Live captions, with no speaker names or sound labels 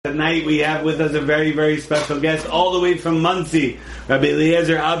Tonight we have with us a very, very special guest all the way from Monsey, Rabbi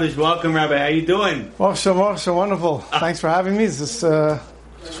Eliezer Abish. Welcome, Rabbi. How you doing? Well, so wonderful. Thanks for having me. Just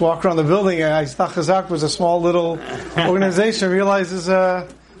walk around the building. I thought Chazak was a small little organization. I realize it's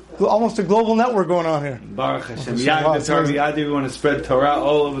almost a global network going on here. Baruch Hashem. We want to spread Torah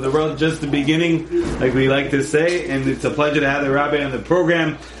all over the world. Just the beginning, like we like to say, and it's a pleasure to have the Rabbi on the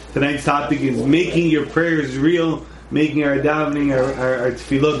program. Tonight's topic is making your prayers real, making our davening, our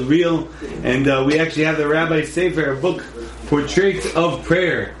tefillot real. And we actually have the Rabbi Sefer, a book, Portraits of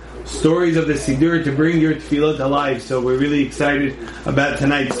Prayer, Stories of the Siddur to bring your tefillot alive. So we're really excited about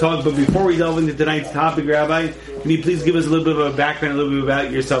tonight's talk. But before we delve into tonight's topic, Rabbi, can you please give us a little bit of a background, a little bit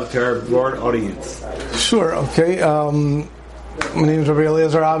about yourself to our broad audience? Sure, okay. My name is Rabbi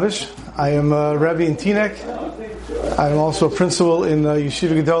Eliezer Abish. I am a Rebbe in Teaneck. I'm also a principal in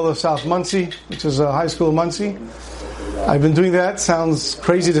Yeshiva Gedolah of South Monsey, which is a high school in Monsey. I've been doing that. Sounds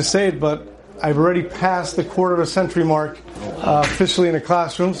crazy to say it, but I've already passed the quarter of a century mark officially in a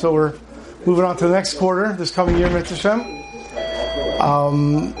classroom. So we're moving on to the next quarter this coming year, Mitzvah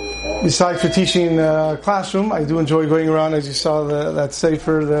Hashem. Besides for teaching classroom, I do enjoy going around, as you saw that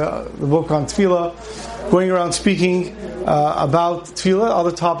Sefer, the book on Tefillah, going around speaking about Tefillah,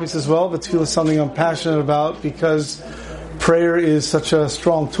 other topics as well, but Tefillah is something I'm passionate about because prayer is such a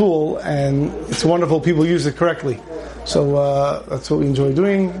strong tool and it's wonderful people use it correctly. So that's what we enjoy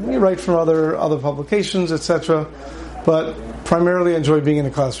doing. We write from other publications, etc. But primarily I enjoy being in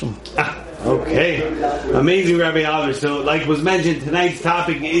the classroom. Okay. Amazing, Rabbi Albert. So, like was mentioned, tonight's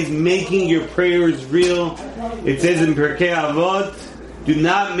topic is making your prayers real. It says in Pirkei Avot, do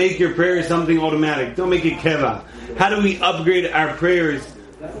not make your prayers something automatic. Don't make it keva. How do we upgrade our prayers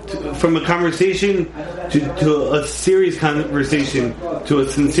from a conversation to a serious conversation, to a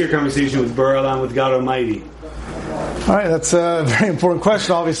sincere conversation with Bar Olam, with God Almighty? All right, that's a very important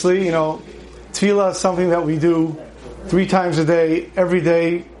question, obviously. You know, Tefillah is something that we do 3 times a day, every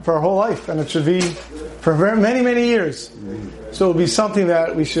day, for our whole life, and it should be for many, many years. So it'll be something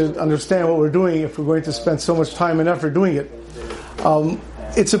that we should understand what we're doing if we're going to spend so much time and effort doing it.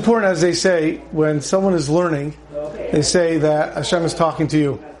 It's important, as they say, when someone is learning, they say that Hashem is talking to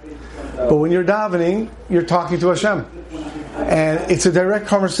you. But when you're davening, you're talking to Hashem. And it's a direct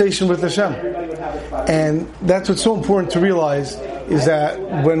conversation with Hashem. And that's what's so important to realize, is that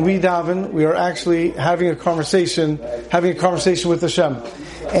when we daven, we are actually having a conversation with Hashem.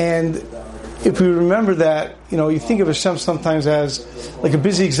 And if we remember that, you think of Hashem sometimes as like a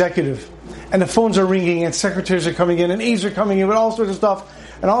busy executive, and the phones are ringing, and secretaries are coming in, and aides are coming in with all sorts of stuff,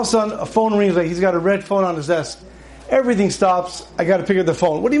 and all of a sudden a phone rings, like he's got a red phone on his desk. Everything stops. I got to pick up the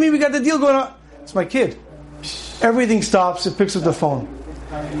phone. What do you mean we got the deal going on? It's my kid. Everything stops. It picks up the phone.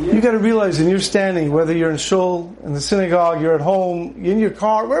 You got to realize, when you're standing, whether you're in shul, in the synagogue, you're at home, you're in your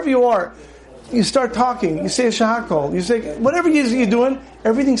car, wherever you are, you start talking. You say a shahakol. You say whatever it is you're doing.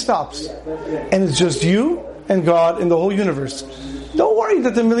 Everything stops, and it's just you and God in the whole universe. Don't worry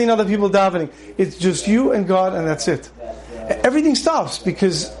that there are a million other people davening. It's just you and God, and that's it. Everything stops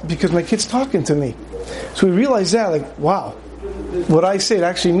because my kid's talking to me. So we realize that, like, wow, what I say, it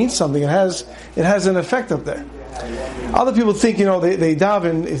actually means something. It has an effect up there. Other people think, they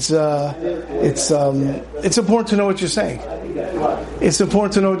daven. It's important to know what you're saying. It's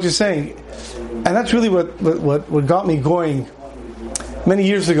important to know what you're saying, and that's really what got me going. Many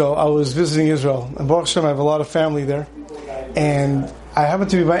years ago, I was visiting Israel, and Baruch Hashem, I have a lot of family there, and I happened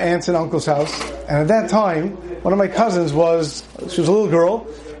to be at my aunt's and uncle's house, and at that time, one of my cousins she was a little girl,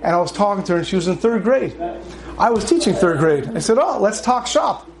 and I was talking to her, and she was in 3rd grade. I was teaching 3rd grade. I said, let's talk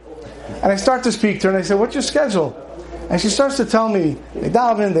shop. And I start to speak to her, and I said, what's your schedule? And she starts to tell me, they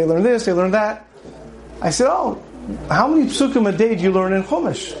daven, they learn this, they learn that. I said, how many psukim a day do you learn in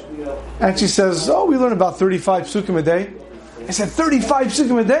Chumash? And she says, we learn about 35 psukim a day. I said, 35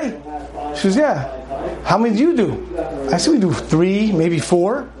 psukim a day? She goes, yeah. How many do you do? I said, we do 3, maybe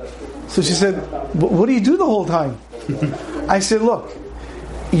 4. So she said, what do you do the whole time? I said, look,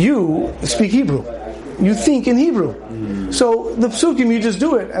 you speak Hebrew. You think in Hebrew. So the psukim, you just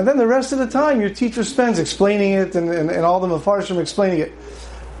do it. And then the rest of the time, your teacher spends explaining it and all the Mefarshim explaining it.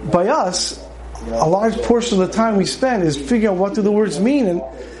 By us, a large portion of the time we spend is figuring out what do the words mean.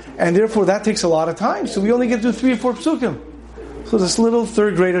 And therefore, that takes a lot of time. So we only get to 3 or 4 psukim. So this little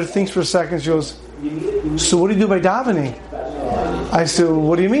 3rd grader thinks for a second. She goes, so what do you do by davening? I said,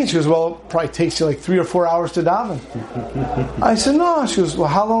 what do you mean? She goes, well, it probably takes you like 3 or 4 hours to daven. I said, no. She goes, well,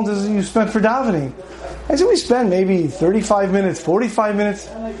 how long does you spend for davening? I said, we spend maybe 35 minutes, 45 minutes.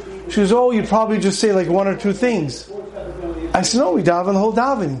 She goes, you'd probably just say like 1 or 2 things. I said, no, we daven the whole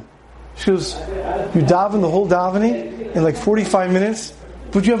davening. She goes, you daven the whole davening in like 45 minutes?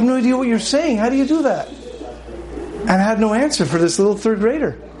 but you have no idea what you're saying. How do you do that? And I had no answer for this little third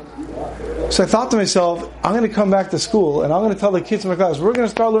grader. So I thought to myself, I'm going to come back to school and I'm going to tell the kids in my class, we're going to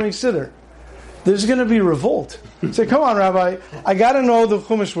start learning Siddur. There's going to be revolt. Say, come on, Rabbi, I got to know the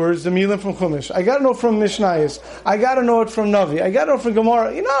Chumash words, the Milim from Chumash. I got to know from Mishnayos. I got to know it from Navi. I got to know from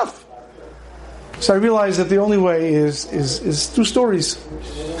Gemara. Enough! So I realized that the only way is through stories.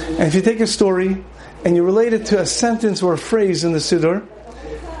 And if you take a story and you relate it to a sentence or a phrase in the Siddur,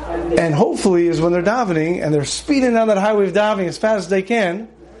 and hopefully is when they're davening and they're speeding down that highway of davening as fast as they can,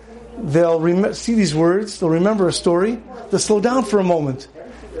 they'll see these words, they'll remember a story, they'll slow down for a moment,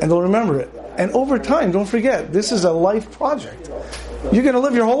 and they'll remember it. And over time, don't forget, this is a life project. You're going to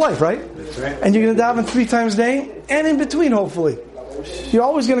live your whole life, right? That's right. And you're going to daven 3 times a day, and in between, hopefully. You're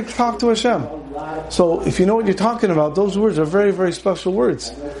always going to talk to Hashem. So if you know what you're talking about, those words are very, very special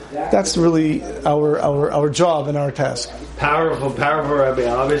words. That's really our job and our task. Powerful, Rabbi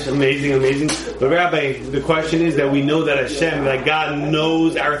Alvish. Amazing. But Rabbi, the question is that we know that Hashem, that God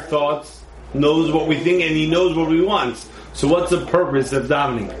knows our thoughts, knows what we think, and He knows what we want. So what's the purpose of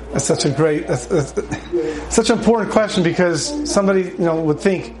davening? That's such such an important question, because somebody would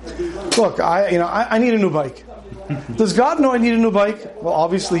think, look, I need a new bike. Does God know I need a new bike? Well,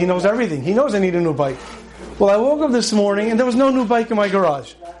 obviously He knows everything. He knows I need a new bike. Well, I woke up this morning and there was no new bike in my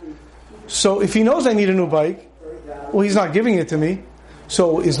garage. So if He knows I need a new bike, well, He's not giving it to me.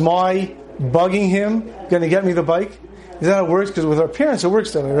 So is my bugging Him going to get me the bike? Is that how it works? Because with our parents, it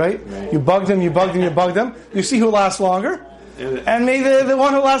works that way, right? You bug them. You see who lasts longer. And maybe the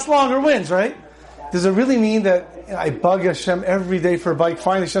one who lasts longer wins, right? Does it really mean that I bug Hashem every day for a bike?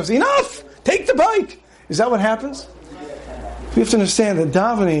 Finally, Hashem says, enough! Take the bike! Is that what happens? We have to understand that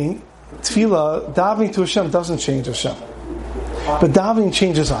davening, tefillah, davening to Hashem doesn't change Hashem. But davening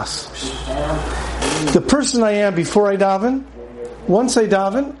changes us. The person I am before I daven, once I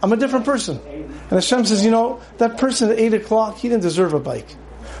daven, I'm a different person. And Hashem says, that person at 8 o'clock, he didn't deserve a bike.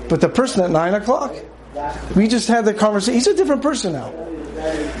 But the person at 9 o'clock, we just had the conversation. He's a different person now.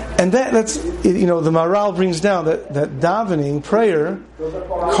 And that's, the Maharal brings down that davening, prayer,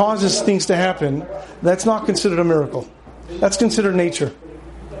 causes things to happen. That's not considered a miracle. That's considered nature.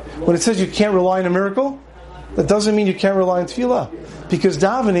 When it says you can't rely on a miracle, that doesn't mean you can't rely on tefillah. Because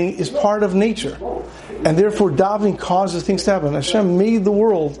davening is part of nature. And therefore davening causes things to happen. Hashem made the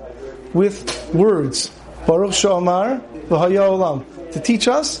world with words. Baruch Sha'amar v'haya olam. To teach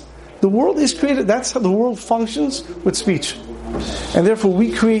us, the world is created. That's how the world functions, with speech. And therefore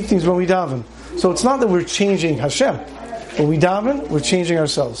we create things when we daven. So it's not that we're changing Hashem. When we daven, we're changing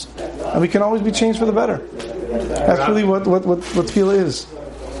ourselves. And we can always be changed for the better. That's really what tefillah is.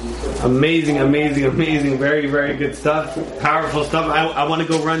 Amazing. Very, very good stuff. Powerful stuff. I want to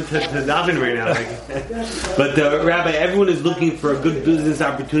go run to daven right now. But Rabbi, everyone is looking for a good business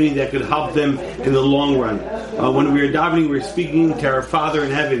opportunity that could help them in the long run. When we are davening, we're speaking to our Father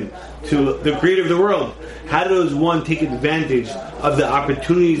in heaven, to the Creator of the world. How does one take advantage of the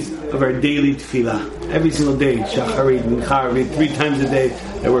opportunities of our daily tefillah? Every single day, shacharit, mincha, 3 times a day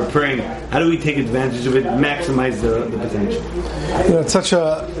that we're praying. How do we take advantage of it, maximize the potential? It's such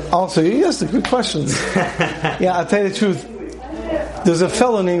a good questions. Yeah, I'll tell you the truth. There's a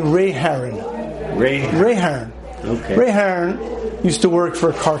fellow named Ray Harron. Ray Harron. Okay. Ray Harron used to work for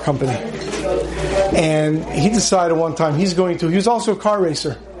a car company. And he decided one time he was also a car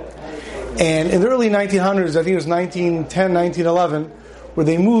racer. And in the early 1900s, I think it was 1910, 1911, where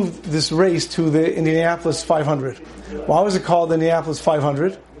they moved this race to the Indianapolis 500. Why was it called the Indianapolis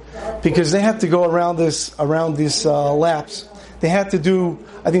 500? Because they had to go around these laps. They had to do,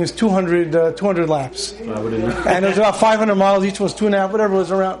 I think it was 200 laps. And it was about 500 miles, each was 2.5, whatever it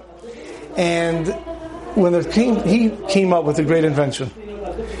was around. And when he came up with a great invention.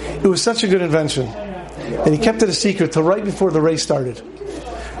 It was such a good invention that he kept it a secret till right before the race started.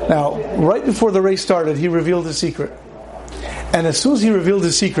 Now, right before the race started, he revealed his secret. And as soon as he revealed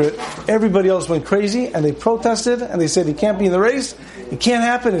his secret, everybody else went crazy and they protested and they said he can't be in the race, it can't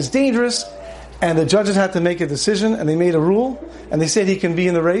happen, it's dangerous. And the judges had to make a decision and they made a rule and they said he can be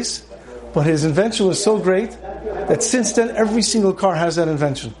in the race. But his invention was so great that since then every single car has that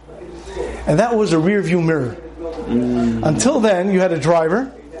invention. And that was a rear view mirror. Until then, you had a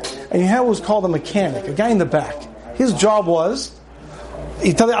driver and you had what was called a mechanic, a guy in the back. His job was,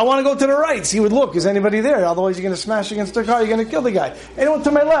 he'd tell you, I want to go to the right. So he would look, is anybody there? Otherwise you're going to smash against the car, you're going to kill the guy. Anyone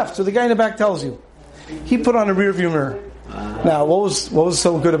to my left? So the guy in the back tells you. He put on a rear view mirror. Now, what was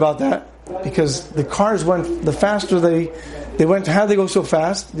so good about that? Because the cars went, the faster they went, how they go so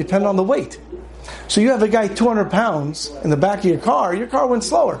fast, depend on the weight. So you have a guy 200 pounds in the back of your car went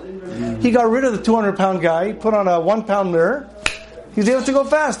slower. He got rid of the 200 pound guy, put on a 1 pound mirror, He's able to go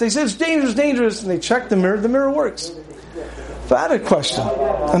fast. They said, it's dangerous, dangerous. And they checked the mirror works. But I had a question,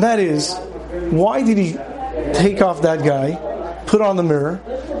 and that is, why did he take off that guy, put on the mirror,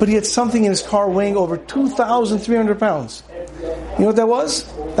 but he had something in his car weighing over 2,300 pounds? You know what that was?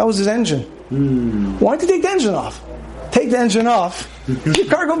 That was his engine. Why did he take the engine off? Take the engine off, your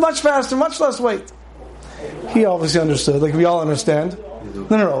car goes much faster, much less weight. He obviously understood, like we all understand.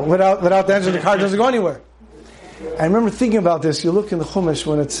 No. Without the engine, the car doesn't go anywhere. I remember thinking about this. You look in the Chumash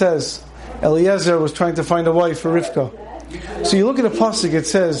when it says Eliezer was trying to find a wife for Rivka. So you look at the pasuk, it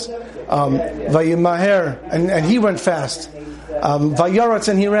says Vayimaher, and he went fast. Vayaratz,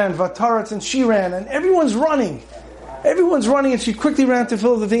 and he ran. Vataratz, and she ran. And everyone's running. Everyone's running, and she quickly ran to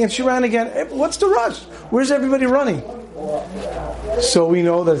fill the thing, and she ran again. What's the rush? Where's everybody running? So we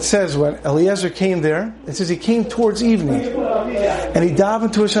know that it says when Eliezer came there, it says he came towards evening, and he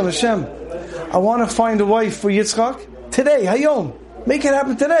davened to Hashem. I want to find a wife for Yitzchak today, Hayom. Make it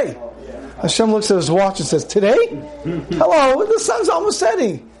happen today. Hashem looks at his watch and says, today? Hello, the sun's almost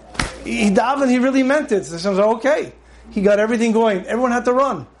setting. He davened, he really meant it. So Hashem said, okay. He got everything going. Everyone had to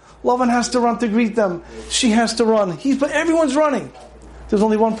run. Lavan has to run to greet them. She has to run. But everyone's running. There's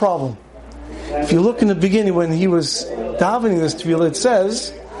only one problem. If you look in the beginning when he was davening this tefillah, it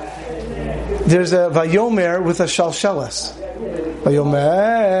says there's a vayomer with a shalsheles.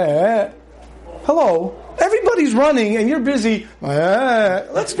 Vayomer. Hello. Everybody's running and you're busy.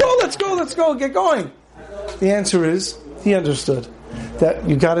 Let's go, get going. The answer is, he understood that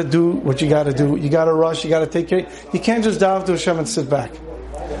you got to do what you got to do. You got to rush. You got to take care. You can't just daven to Hashem and sit back.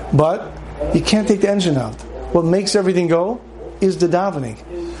 But you can't take the engine out. What makes everything go is the davening.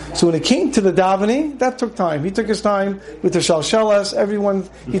 So when it came to the davening, that took time. He took his time with the shalshelas. Everyone,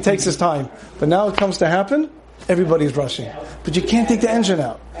 he takes his time. But now it comes to happen, everybody's rushing. But you can't take the engine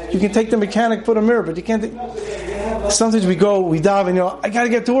out. You can take the mechanic, put a mirror, but you can't take... Sometimes we daven, I got to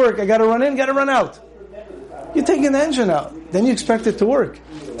get to work. I got to run in, got to run out. You're taking the engine out. Then you expect it to work.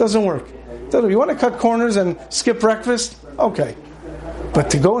 It doesn't work. You want to cut corners and skip breakfast? Okay. But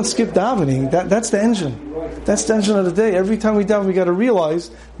to go and skip davening, that's the engine. That's the engine of the day. Every time we daven, we got to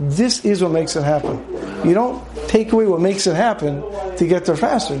realize this is what makes it happen. You don't take away what makes it happen to get there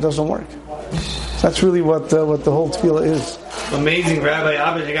faster. It doesn't work. That's really what the whole tefillah is. Amazing, Rabbi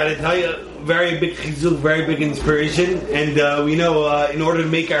Abish. I got to tell you, very big chizuk, very big inspiration. And we know in order to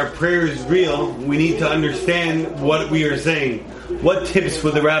make our prayers real, we need to understand what we are saying. What tips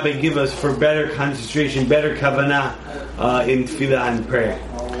would the Rabbi give us for better concentration, better kavanah in tefillah and prayer?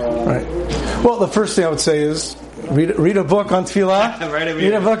 Right. Well, the first thing I would say is read a book on tefillah.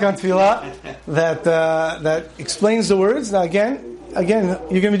 Read a book on tefillah that explains the words. Now, again, you're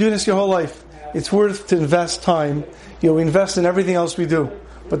going to be doing this your whole life. It's worth to invest time. We invest in everything else we do.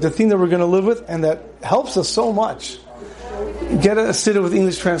 But the thing that we're going to live with, and that helps us so much, get a sitter with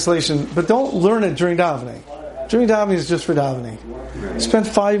English translation, but don't learn it during davening. During davening is just for davening. Spend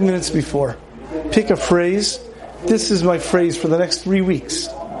 5 minutes before. Pick a phrase. This is my phrase for the next 3 weeks.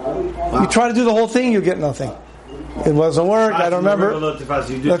 You try to do the whole thing, you'll get nothing. It wasn't work, I don't remember.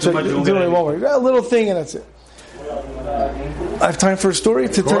 That's right, it won't work. A little thing and that's it. I have time for a story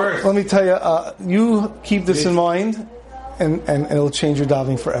to tell. Let me tell you, you keep this in mind and it'll change your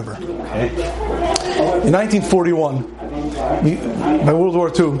davening forever. Okay. In 1941, by World War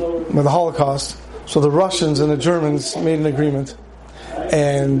II, by the Holocaust, so the Russians and the Germans made an agreement.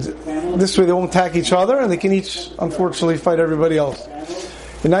 And this way they won't attack each other and they can each, unfortunately, fight everybody else.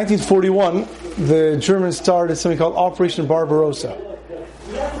 In 1941, the Germans started something called Operation Barbarossa.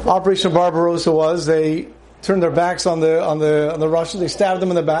 Operation Barbarossa was they turned their backs on the Russians, they stabbed them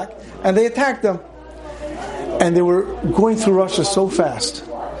in the back, and they attacked them. And they were going through Russia so fast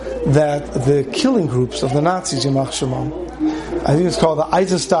that the killing groups of the Nazis, Yamach Shemam, I think it's called the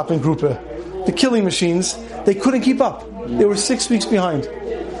Eisenstapengruppe, the killing machines, they couldn't keep up. They were 6 weeks behind.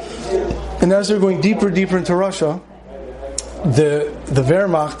 And as they were going deeper into Russia, the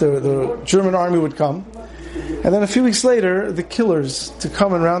Wehrmacht, the German army would come, and then a few weeks later, the killers to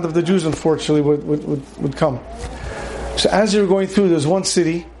come and round up the Jews, unfortunately, would come. So as they were going through, there was one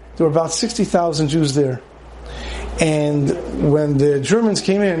city, there were about 60,000 Jews there. And when the Germans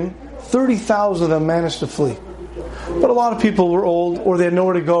came in, 30,000 of them managed to flee. But a lot of people were old, or they had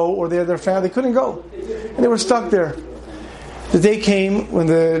nowhere to go, or they had their family, they couldn't go. And they were stuck there. The day came when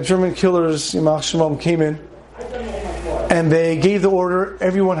the German killers, Yamach Shemam, came in, and they gave the order,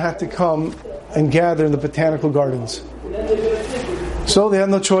 everyone had to come and gather in the botanical gardens. So they had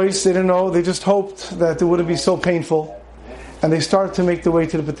no choice, they didn't know, they just hoped that it wouldn't be so painful. And they started to make their way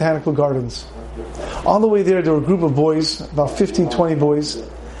to the botanical gardens. On the way there were a group of boys, about 15, 20 boys,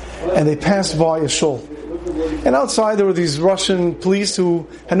 and they passed by a shul. And outside there were these Russian police who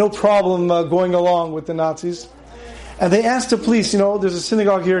had no problem going along with the Nazis. And they asked the police, there's a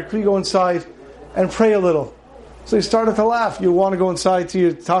synagogue here, could you go inside and pray a little? So they started to laugh. You want to go inside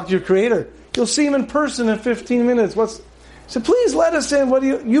to talk to your Creator. You'll see Him in person in 15 minutes. He said, please let us in. What do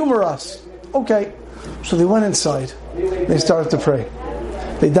you humor us? Okay. So they went inside. They started to pray.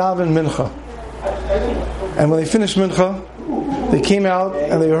 They davened mincha. And when they finished mincha, they came out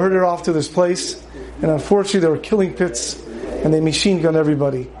and they herded off to this place. And unfortunately, there were killing pits and they machine gunned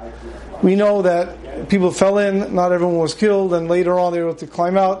everybody. We know that people fell in, not everyone was killed, and later on they were able to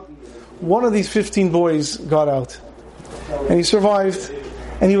climb out. One of these 15 boys got out. And he survived.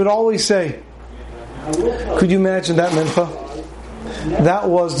 And he would always say, could you imagine that mincha? That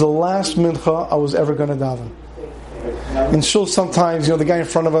was the last mincha I was ever going to daven. In shul sometimes, the guy in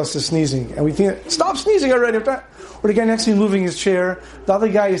front of us is sneezing. And we think, stop sneezing already. Or the guy next to me moving his chair. The other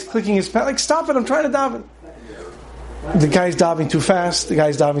guy is clicking his pen. Like, stop it, I'm trying to daven. The guy's davening too fast. The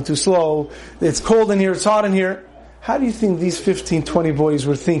guy's davening too slow. It's cold in here, it's hot in here. How do you think these 15, 20 boys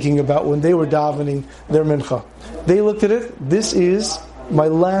were thinking about when they were davening their mincha? They looked at it, this is my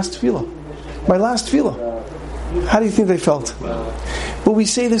last tefillah. My last tefillah. How do you think they felt? But we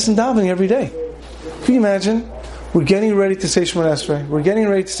say this in davening every day. Can you imagine? We're getting ready to say Shemona Esrei. We're getting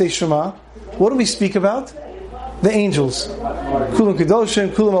ready to say Shema. What do we speak about? The angels. Kulam Kedoshim,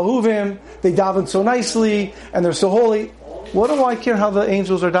 Kulam Ahuvim. They daven so nicely, and they're so holy. What do I care how the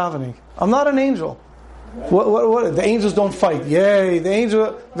angels are davening? I'm not an angel. What? The angels don't fight. Yay, the angels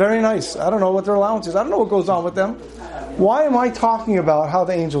are very nice. I don't know what their allowance is. I don't know what goes on with them. Why am I talking about how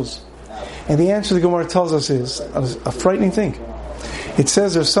the angels? And the answer the Gemara tells us is a frightening thing. It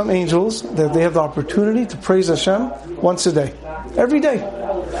says there's some angels that they have the opportunity to praise Hashem once a day. Every day.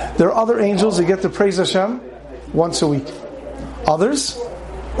 There are other angels that get to praise Hashem once a week. Others,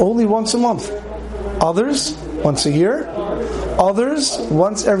 only once a month. Others, once a year. Others,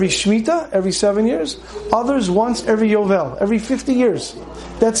 once every Shemitah, every 7 years. Others, once every Yovel, every 50 years.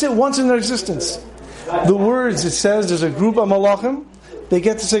 That's it, once in their existence. The words, it says, there's a group of Malachim, they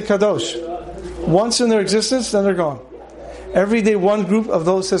get to say Kadosh. Once in their existence, then they're gone. Every day one group of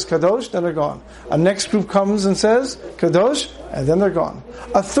those says Kadosh, then they're gone. A next group comes and says Kadosh, and then they're gone.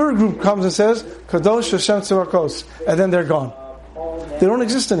 A third group comes and says Kadosh Hashem Tzavakos, and then they're gone. They don't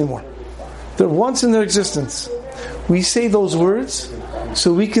exist anymore. They're once in their existence. We say those words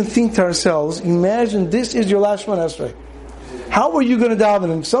so we can think to ourselves, imagine this is your last Shemona Esrei. How are you going to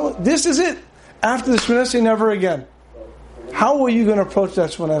daven? This is it. After the Shemona Esrei, never again. How are you going to approach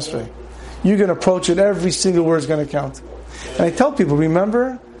that Shemona Esrei? You're going to approach it, every single word is going to count. And I tell people,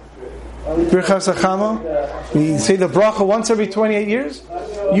 remember Birchas Hachama? We say the bracha once every 28 years.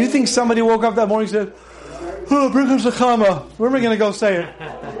 You think somebody woke up that morning and said, Birchas Hachama, where am I going to go say it?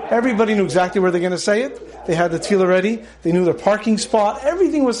 Everybody knew exactly where they're going to say it. They had the tefillah ready. They knew their parking spot.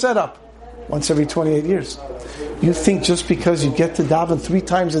 Everything was set up once every 28 years. You think just because you get to daven 3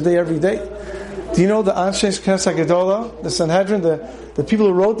 times a day every day? Do you know the Anshe Knesset Gedola, the Sanhedrin, the people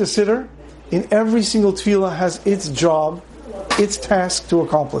who wrote the Siddur? In every single tefillah has its job, its task to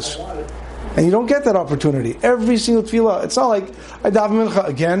accomplish. And you don't get that opportunity. Every single tefillah. It's not like, I daven mincha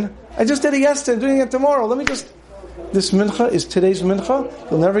again. I just did it yesterday, I'm doing it tomorrow. This mincha is today's mincha.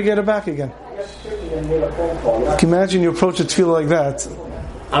 You'll never get it back again. You can imagine you approach a tefillah like that.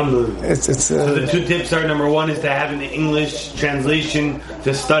 Unbelievable. So the 2 tips are, number 1 is to have an English translation,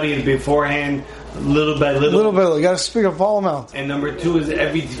 to study it beforehand, little by little. Little by little. You got to speak a full amount. And number 2 is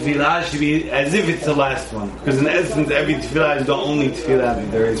every tefillah should be as if it's the last one. Because in essence, every tefillah is the only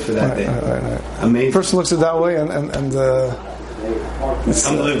tefillah there is for that day. Right. Amazing. Person looks at it that way, and it's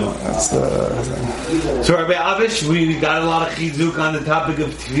unbelievable. So Rabbi Avish, we got a lot of chizuk on the topic of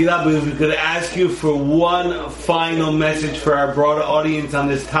tefillah, but if we could ask you for one final message for our broader audience on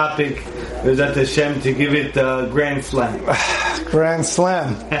this topic, Bezat Hashem, to give it a grand slam. Grand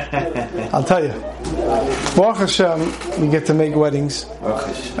slam. I'll tell you. Baruch Hashem, we get to make weddings.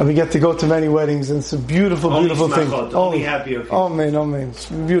 And we get to go to many weddings, and it's a beautiful, beautiful thing. Only happy. Okay. Amen. It's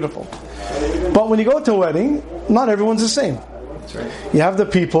beautiful. But when you go to a wedding, not everyone's the same. That's right. You have the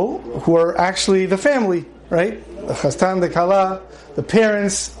people who are actually the family, right? The chastan, the kala, the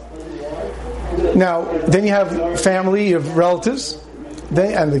parents. Now, then you have family, you have relatives,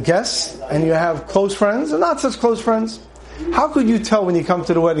 and the guests, and you have close friends and not such close friends. How could you tell when you come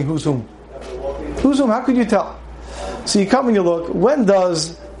to the wedding who's whom? Who's whom? How could you tell? So you come and you look. When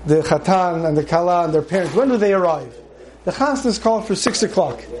does the chatan and the kala and their parents, when do they arrive? The chastan is called for 6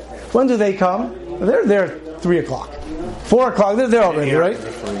 o'clock. When do they come? They're there 3 o'clock. 4 o'clock, they're there already, right?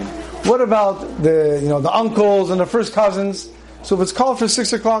 What about the uncles and the first cousins? So if it's called for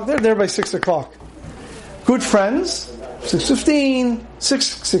 6 o'clock, they're there by 6 o'clock. Good friends,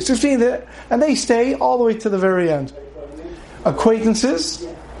 6:15, and they stay all the way to the very end. Acquaintances,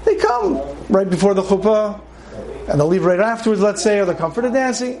 they come right before the chuppah, and they'll leave right afterwards, let's say, or they'll come for the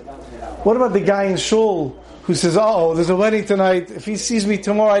dancing. What about the guy in shul who says, oh, there's a wedding tonight. If he sees me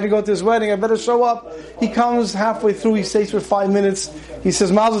tomorrow, I didn't go to this wedding, I better show up. He comes halfway through, he stays for 5 minutes, he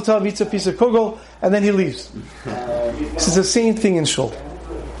says, Mazel Tov, eats a piece of kugel, and then he leaves. This is the same thing in shul.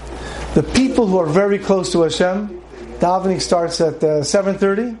 The people who are very close to Hashem, davening starts at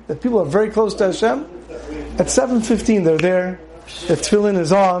 7:30. The people who are very close to Hashem, at 7:15 they're there, the tefillin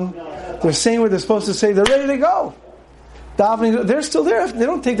is on, they're saying what they're supposed to say, they're ready to go. Davening, they're still there, they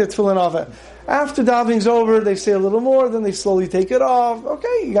don't take their tefillin off. After davening's over, they say a little more, then they slowly take it off.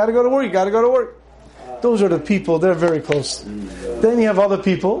 Okay, you gotta go to work, Those are the people, they're very close. Then you have other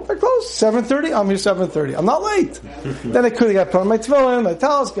people, they're close, 7:30, I'm here 7:30. I'm not late. Then I could have got put on my tefillin, my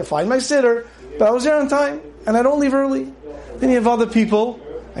talis, get find my sitter, but I was there on time, and I don't leave early. Then you have other people,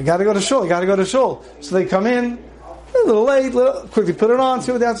 I gotta go to shul. So they come in, a little late, quickly put it on,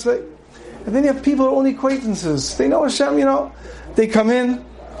 see what they have to say. And then you have people who are only acquaintances. They know Hashem, they come in,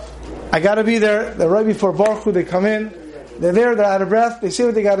 I gotta be there, they're right before Baruch Hu, they come in, they're there, they're out of breath, they say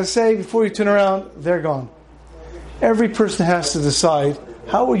what they gotta say, before you turn around, they're gone. Every person has to decide,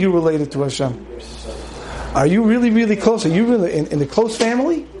 how are you related to Hashem? Are you really, really close? Are you really in the close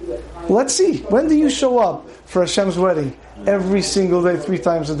family? Let's see. When do you show up for Hashem's wedding? Every single day, 3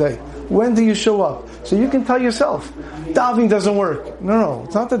 times a day. When do you show up? So you can tell yourself, davening doesn't work. No,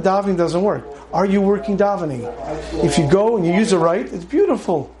 it's not that davening doesn't work. Are you working davening? If you go and you use it right, it's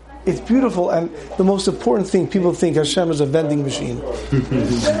beautiful. It's beautiful, and the most important thing, people think Hashem is a vending machine.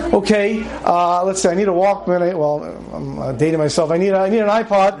 Okay, let's say I need a Walkman. I'm dating myself. I need an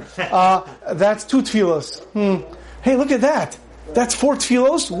iPod. That's 2 tefillos. Hey, look at that. That's 4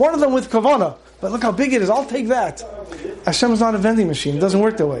 tefillos. One of them with kavanah. But look how big it is. I'll take that. Hashem is not a vending machine. It doesn't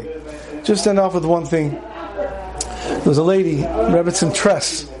work that way. Just end off with one thing. There was a lady, Rebbetzin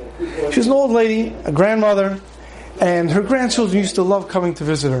Tress. She was an old lady, a grandmother, and her grandchildren used to love coming to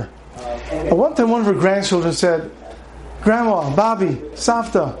visit her. And one time one of her grandchildren said, Grandma, Bobby,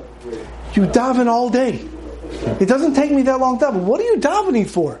 Savta, you daven all day. It doesn't take me that long to daven. What are you davening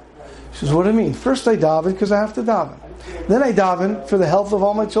for? She says, what do you mean? First I daven because I have to daven. Then I daven for the health of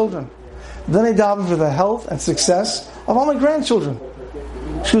all my children. Then I daven for the health and success of all my grandchildren.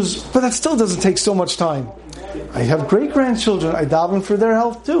 She goes, but that still doesn't take so much time. I have great-grandchildren. I daven for their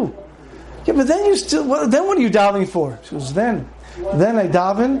health too. Yeah, but then then what are you davening for? She goes, then I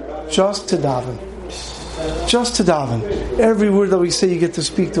daven just to daven. Just to daven. Every word that we say, you get to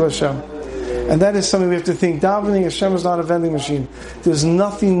speak to Hashem. And that is something we have to think. Davening, Hashem is not a vending machine. There's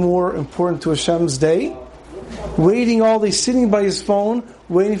nothing more important to Hashem's day. Waiting all day, sitting by his phone,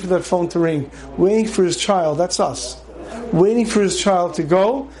 waiting for that phone to ring. Waiting for his child, that's us. Waiting for his child to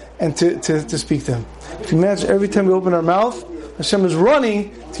go and to speak to him. If you imagine every time we open our mouth, Hashem is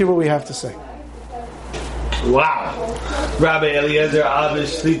running to hear what we have to say. Wow. Rabbi Eliezer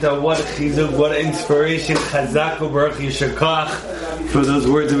Avish Shlita, what a chizuk, what an inspiration. Chazak u'baruch yishakach for those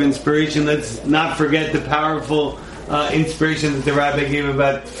words of inspiration. Let's not forget the powerful inspiration that the Rabbi gave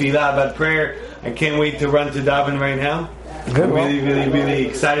about tefillah, about prayer. I can't wait to run to daven right now. I'm really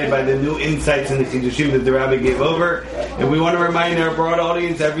excited by the new insights in the Chiddushim that the Rabbi gave over. And we want to remind our broad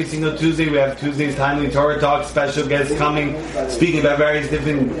audience, every single Tuesday, we have Tuesday's Timely Torah Talk, special guests coming, speaking about various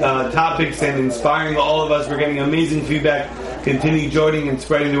different topics and inspiring all of us. We're getting amazing feedback. Continue joining and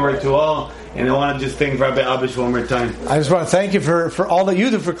spreading the word to all. And I want to just thank Rabbi Abish one more time. I just want to thank you for all that you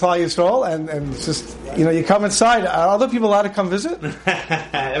do for Klal Yisrael, and just, you come inside. Are other people allowed to come visit?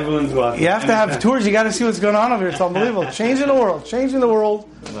 Everyone's welcome. You have to have tours. You got to see what's going on over here. It's unbelievable. Changing the world,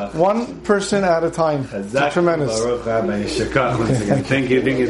 one person at a time. It's tremendous. Thank you.